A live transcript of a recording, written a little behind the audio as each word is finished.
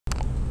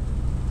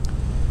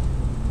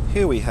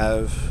Here we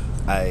have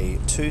a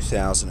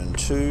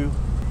 2002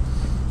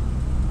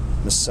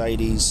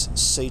 Mercedes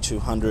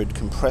C200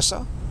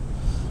 compressor.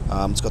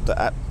 It's got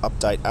the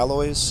update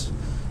alloys.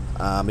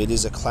 It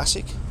is a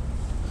classic.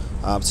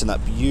 It's in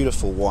that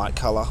beautiful white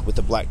colour with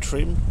the black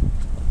trim.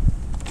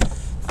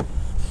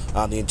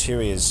 The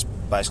interior is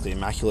basically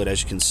immaculate,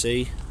 as you can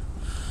see.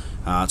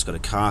 It's got a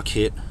car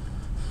kit,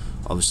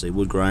 obviously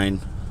wood grain,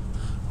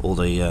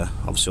 obviously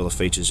all the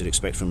features you'd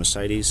expect from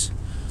Mercedes.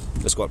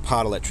 It's got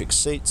part electric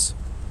seats.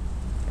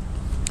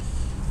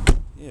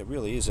 Yeah, it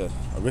really is a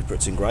ripper.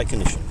 It's in great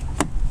condition.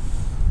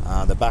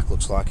 The back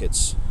looks like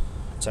it's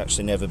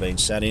actually never been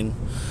sat in.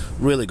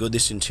 Really good,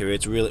 this interior.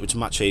 It's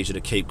much easier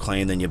to keep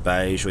clean than your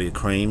beige or your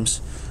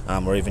creams,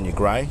 or even your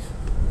grey.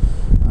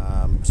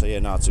 So yeah,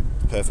 no, it's a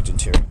perfect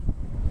interior.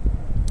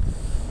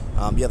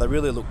 Yeah, they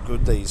really look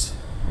good, these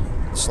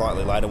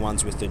slightly later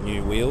ones with the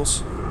new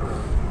wheels.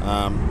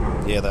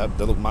 Yeah,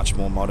 they look much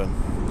more modern.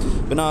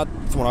 But no,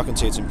 from what I can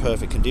see, it's in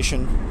perfect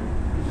condition.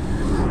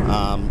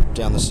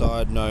 Down the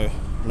side, no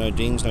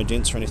dings, no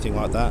dents or anything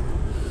like that.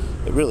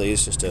 It really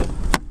is just a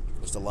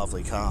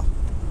lovely car.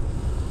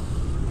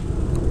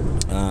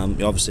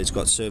 Obviously it's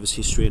got service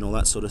history and all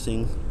that sort of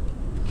thing.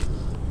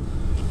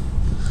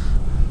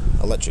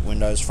 Electric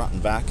windows front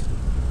and back.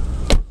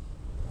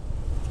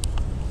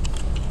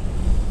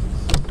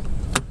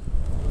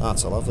 Oh,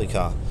 it's a lovely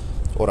car.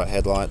 Auto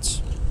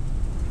headlights.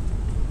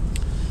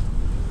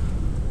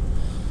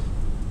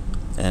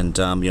 And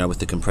with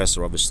the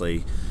compressor,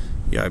 obviously,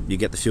 you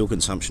get the fuel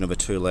consumption of a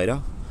 2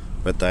 litre,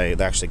 but they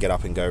actually get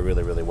up and go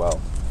really, really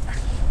well.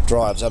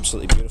 Drives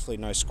absolutely beautifully,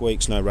 no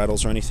squeaks, no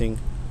rattles or anything.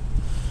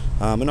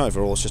 And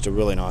overall, it's just a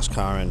really nice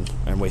car,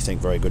 and we think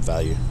very good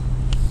value.